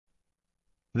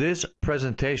This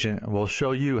presentation will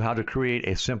show you how to create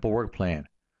a simple work plan.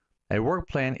 A work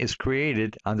plan is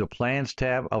created on the Plans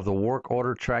tab of the work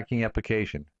order tracking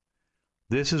application.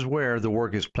 This is where the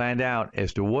work is planned out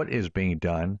as to what is being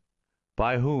done,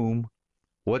 by whom,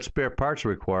 what spare parts are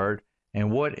required,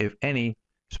 and what, if any,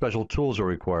 special tools are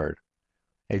required.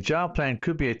 A job plan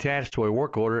could be attached to a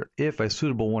work order if a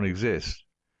suitable one exists.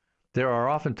 There are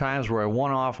often times where a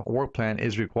one-off work plan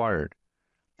is required.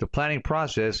 The planning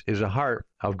process is the heart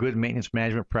of good maintenance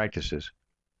management practices.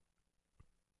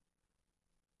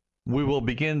 We will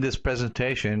begin this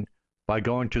presentation by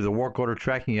going to the work order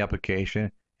tracking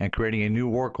application and creating a new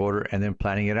work order and then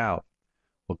planning it out.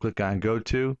 We'll click on Go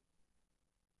To,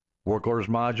 Work Orders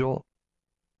module,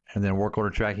 and then Work Order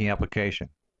Tracking Application.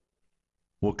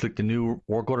 We'll click the New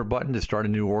Work Order button to start a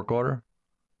new work order.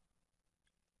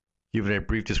 Give it a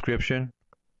brief description.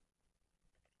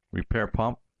 Repair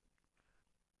pump.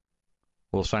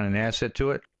 We'll assign an asset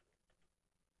to it.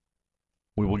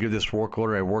 We will give this work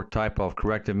order a work type of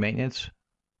corrective maintenance.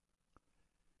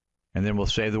 And then we'll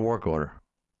save the work order.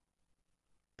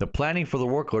 The planning for the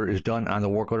work order is done on the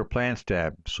Work Order Plans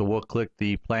tab. So we'll click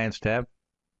the Plans tab.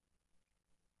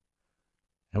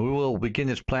 And we will begin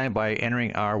this plan by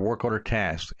entering our work order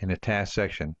tasks in the task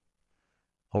section.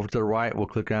 Over to the right, we'll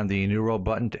click on the New Row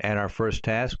button to add our first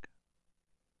task.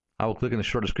 I will click in the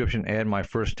short description, add my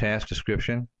first task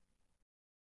description.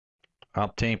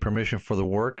 Obtain permission for the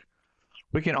work.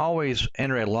 We can always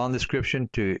enter a long description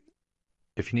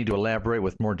if you need to elaborate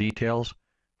with more details.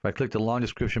 If I click the long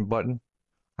description button,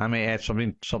 I may add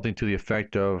something to the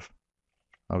effect of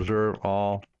observe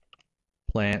all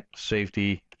plant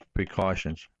safety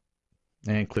precautions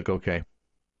and click OK.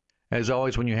 As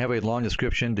always, when you have a long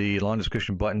description, the long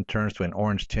description button turns to an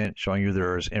orange tint showing you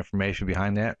there is information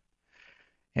behind that.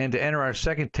 And to enter our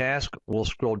second task, we'll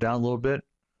scroll down a little bit.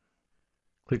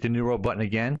 Click the New Row button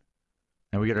again,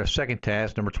 and we get our second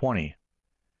task, number 20.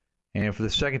 And for the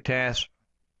second task,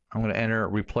 I'm going to enter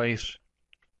replace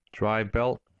drive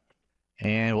belt,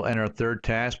 and we'll enter a third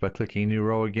task by clicking New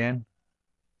Row again.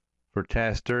 For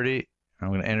task 30, I'm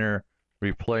going to enter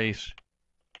replace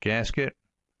gasket,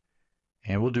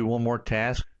 and we'll do one more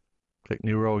task. Click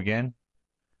New Row again.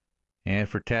 And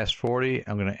for task 40,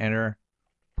 I'm going to enter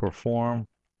perform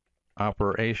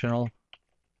operational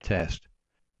test.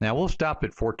 Now we'll stop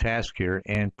at 4 tasks here,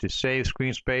 and to save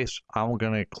screen space, I'm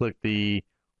going to click the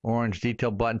orange detail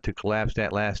button to collapse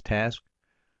that last task.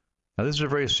 Now this is a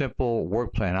very simple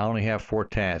work plan. I only have 4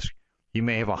 tasks. You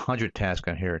may have 100 tasks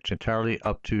on here. It's entirely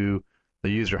up to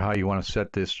the user how you want to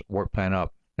set this work plan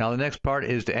up. Now the next part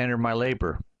is to enter my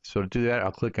labor. So to do that,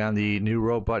 I'll click on the New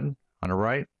Row button on the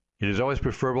right. It is always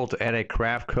preferable to add a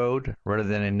craft code rather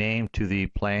than a name to the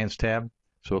Plans tab.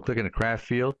 So we'll click in the craft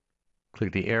field,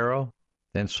 click the arrow,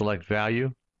 then select value,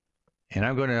 and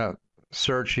I'm going to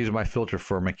search using my filter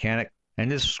for mechanic, and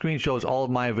this screen shows all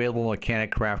of my available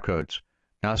mechanic craft codes.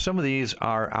 Now some of these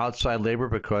are outside labor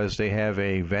because they have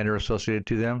a vendor associated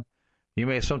to them. You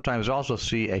may sometimes also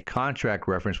see a contract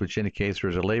reference which indicates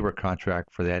there's a labor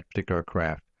contract for that particular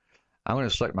craft. I'm going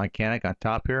to select mechanic on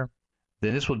top here.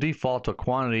 Then this will default to a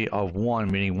quantity of 1,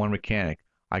 meaning 1 mechanic.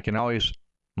 I can always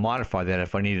modify that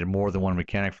if I needed more than 1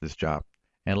 mechanic for this job.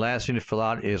 And last thing to fill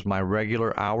out is my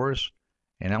regular hours,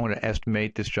 and I'm going to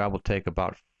estimate this job will take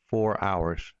about 4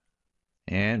 hours.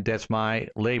 And that's my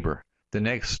labor. The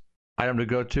next item to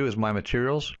go to is my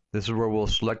materials. This is where we'll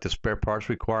select the spare parts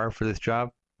required for this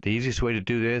job. The easiest way to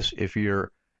do this, if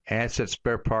your asset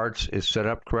spare parts is set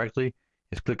up correctly,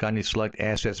 is click on the select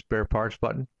asset spare parts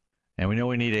button. And we know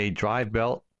we need a drive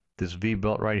belt, this V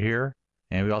belt right here,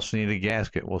 and we also need a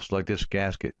gasket. We'll select this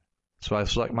gasket. So I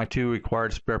select my 2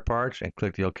 required spare parts and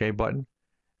click the OK button, and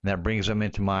that brings them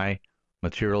into my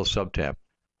Materials subtab.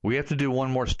 We have to do one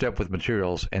more step with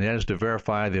materials, and that is to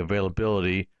verify the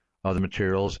availability of the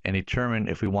materials and determine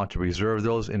if we want to reserve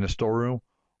those in the storeroom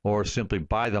or simply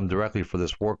buy them directly for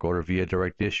this work order via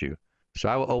direct issue. So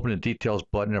I will open the Details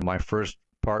button of my first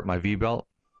part, my V-belt.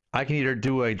 I can either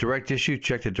do a direct issue,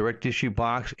 check the direct issue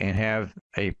box, and have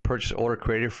a purchase order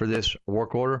created for this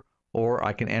work order, or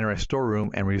I can enter a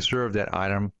storeroom and reserve that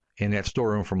item in that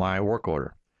storeroom for my work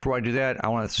order. Before I do that, I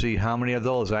want to see how many of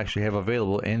those I actually have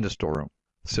available in the storeroom.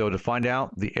 So to find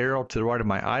out, the arrow to the right of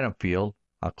my item field,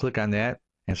 I'll click on that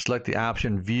and select the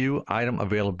option View Item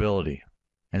Availability.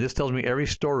 And this tells me every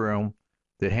storeroom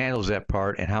that handles that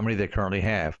part and how many they currently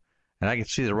have. And I can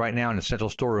see that right now in the central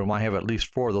storeroom I have at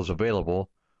least 4 of those available.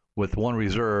 With 1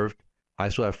 reserved, I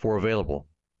still have 4 available.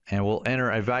 And we'll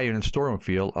enter a value in the storeroom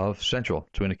field of central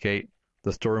to indicate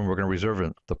the storeroom we're going to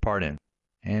reserve the part in.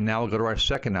 And now we'll go to our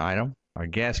second item, our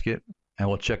gasket, and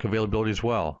we'll check availability as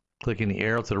well. clicking the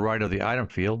arrow to the right of the item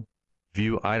field,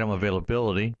 view item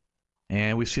availability,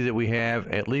 and we see that we have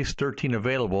at least 13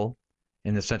 available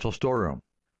in the central storeroom.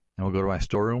 And we'll go to my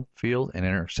storeroom field and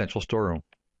enter central storeroom.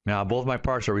 Now both my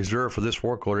parts are reserved for this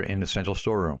work order in the central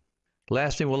storeroom.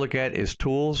 Last thing we'll look at is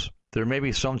tools. There may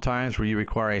be some times where you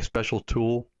require a special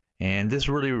tool, and this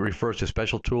really refers to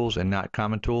special tools and not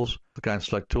common tools. Click on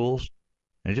select tools,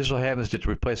 and it just so happens that to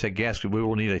replace that gasket we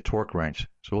will need a torque wrench.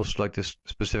 So we'll select this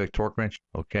specific torque wrench,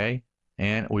 okay,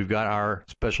 and we've got our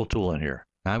special tool in here.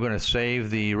 Now I'm going to save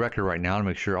the record right now to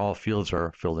make sure all fields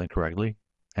are filled in correctly,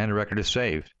 and the record is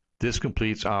saved. This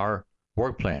completes our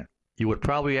work plan. You would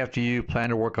probably, after you plan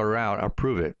the work order out,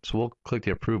 approve it. So we'll click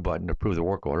the approve button to approve the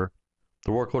work order.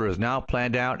 The work order is now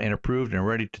planned out and approved and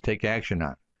ready to take action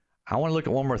on. I want to look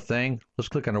at one more thing. Let's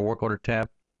click on the work order tab.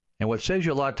 And what saves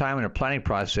you a lot of time in the planning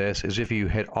process is if you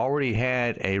had already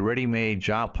had a ready-made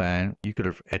job plan, you could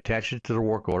have attached it to the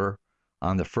work order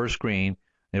on the first screen.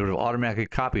 It would have automatically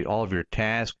copied all of your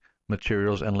tasks,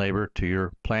 materials, and labor to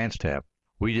your plans tab.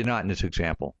 We did not in this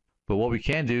example. But what we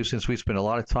can do, since we spent a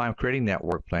lot of time creating that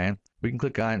work plan, we can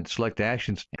click on select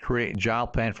actions and create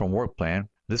job plan from work plan.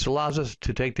 This allows us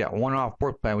to take that one-off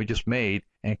work plan we just made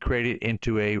and create it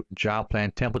into a job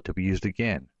plan template to be used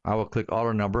again. I will click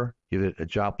auto number, give it a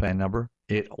job plan number.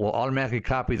 It will automatically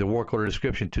copy the work order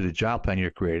description to the job plan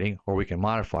you're creating, or we can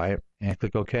modify it, and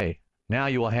click OK. Now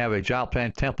you will have a job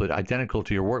plan template identical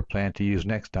to your work plan to use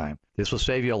next time. This will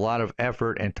save you a lot of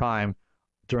effort and time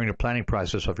during the planning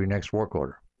process of your next work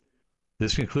order.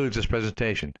 This concludes this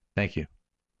presentation. Thank you.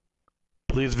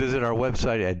 Please visit our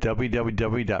website at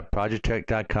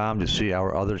www.projetech.com to see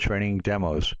our other training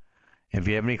demos. If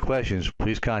you have any questions,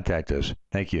 please contact us.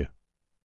 Thank you.